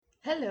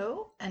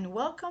Hello and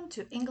welcome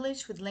to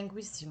English with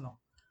Linguissimo,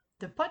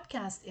 the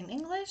podcast in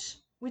English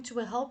which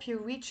will help you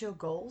reach your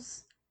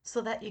goals so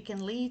that you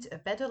can lead a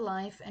better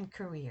life and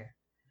career.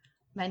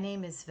 My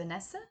name is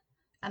Vanessa.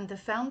 I'm the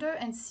founder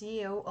and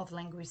CEO of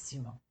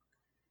Linguissimo.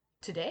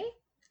 Today,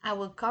 I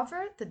will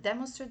cover the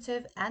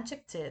demonstrative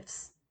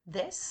adjectives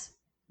this,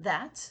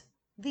 that,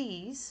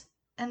 these,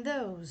 and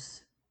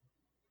those.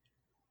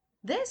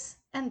 This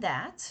and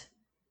that,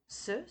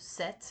 ce,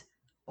 cet,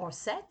 or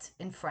cet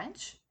in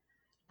French,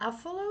 are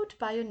followed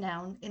by a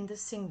noun in the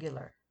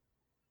singular.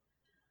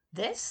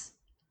 This,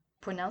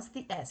 pronounce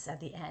the S at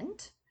the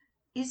end,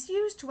 is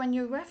used when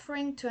you're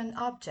referring to an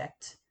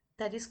object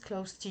that is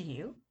close to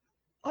you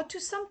or to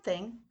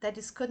something that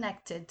is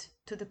connected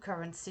to the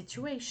current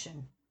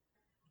situation.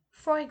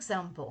 For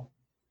example,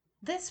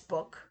 this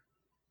book,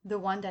 the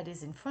one that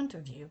is in front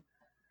of you,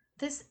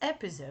 this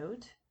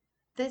episode,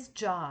 this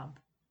job.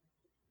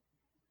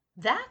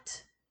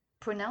 That,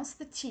 pronounce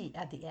the T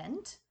at the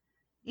end,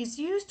 is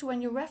used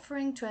when you're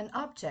referring to an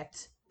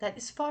object that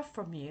is far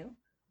from you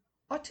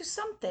or to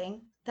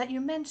something that you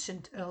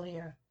mentioned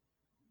earlier.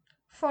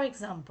 For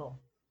example,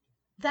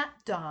 that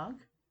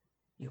dog,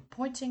 you're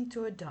pointing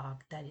to a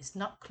dog that is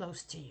not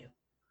close to you.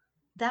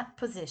 That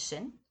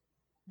position,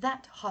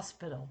 that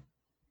hospital.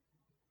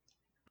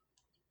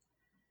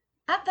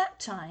 At that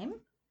time,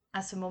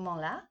 à ce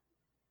moment-là,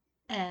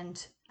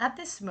 and at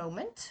this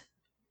moment,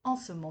 en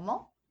ce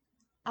moment,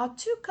 are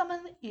two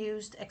commonly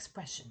used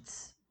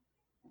expressions.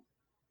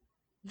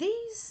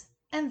 These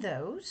and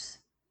those,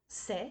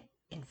 ces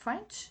in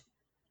French,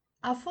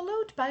 are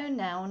followed by a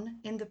noun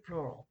in the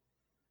plural.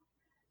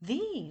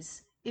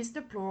 These is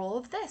the plural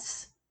of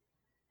this,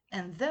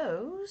 and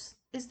those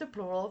is the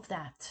plural of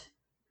that.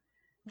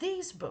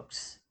 These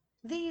books,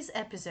 these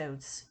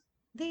episodes,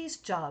 these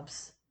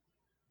jobs,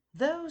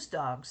 those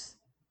dogs,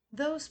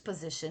 those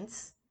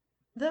positions,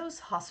 those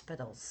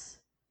hospitals.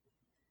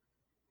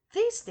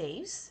 These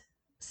days,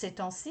 ces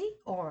temps-ci,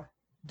 or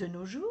de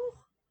nos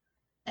jours,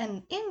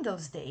 and in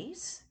those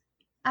days,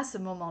 à ce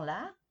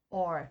moment-là,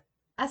 or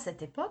à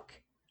cette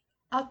époque,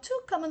 are two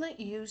commonly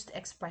used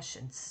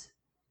expressions.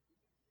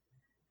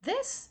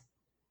 This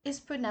is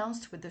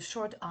pronounced with the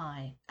short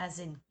I, as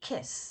in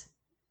kiss,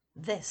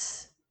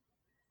 this,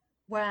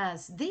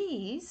 whereas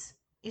these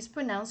is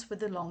pronounced with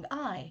the long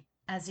I,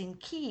 as in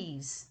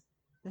keys,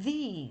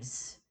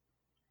 these.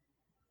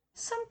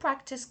 Some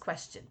practice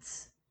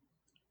questions.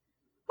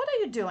 What are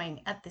you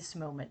doing at this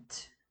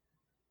moment?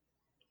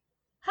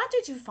 How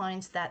did you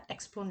find that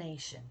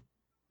explanation?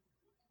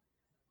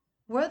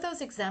 Were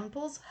those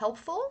examples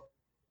helpful?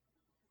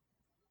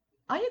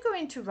 Are you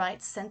going to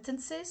write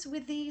sentences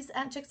with these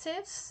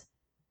adjectives?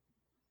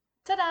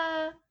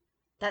 Ta-da!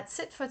 That's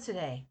it for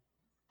today.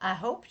 I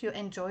hope you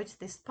enjoyed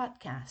this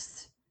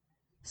podcast.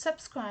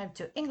 Subscribe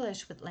to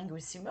English with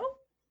Linguissimo,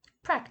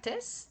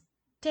 practice,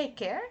 take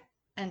care,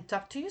 and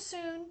talk to you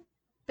soon.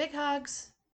 Big hugs!